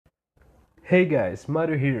Hey guys,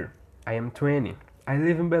 Mario here. I am 20. I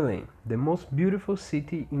live in Belém, the most beautiful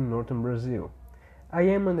city in northern Brazil. I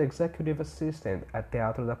am an executive assistant at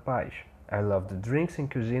Teatro da Paz. I love the drinks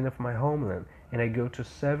and cuisine of my homeland, and I go to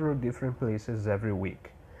several different places every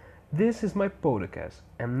week. This is my podcast,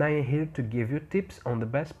 and I am here to give you tips on the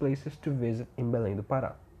best places to visit in Belém do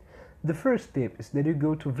Pará. The first tip is that you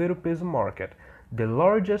go to Ver o Peso Market, the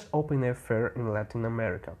largest open-air fair in Latin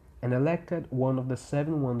America, and elected one of the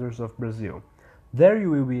 7 wonders of Brazil. There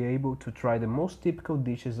you will be able to try the most typical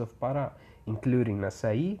dishes of Pará, including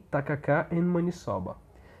açaí, tacacá, and maniçoba.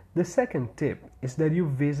 The second tip is that you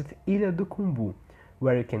visit Ilha do Cumbu,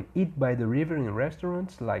 where you can eat by the river in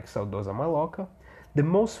restaurants like Saudosa Maloca, the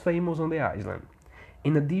most famous on the island.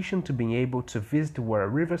 In addition to being able to visit where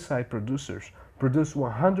riverside producers produce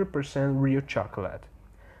 100% real chocolate.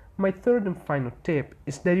 My third and final tip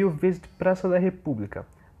is that you visit Praça da República,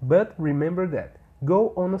 but remember that,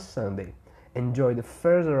 go on a Sunday, enjoy the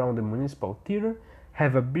fairs around the municipal theater,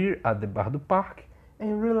 have a beer at the Bar do Parque,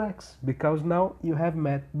 and relax, because now you have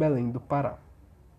met Belém do Pará.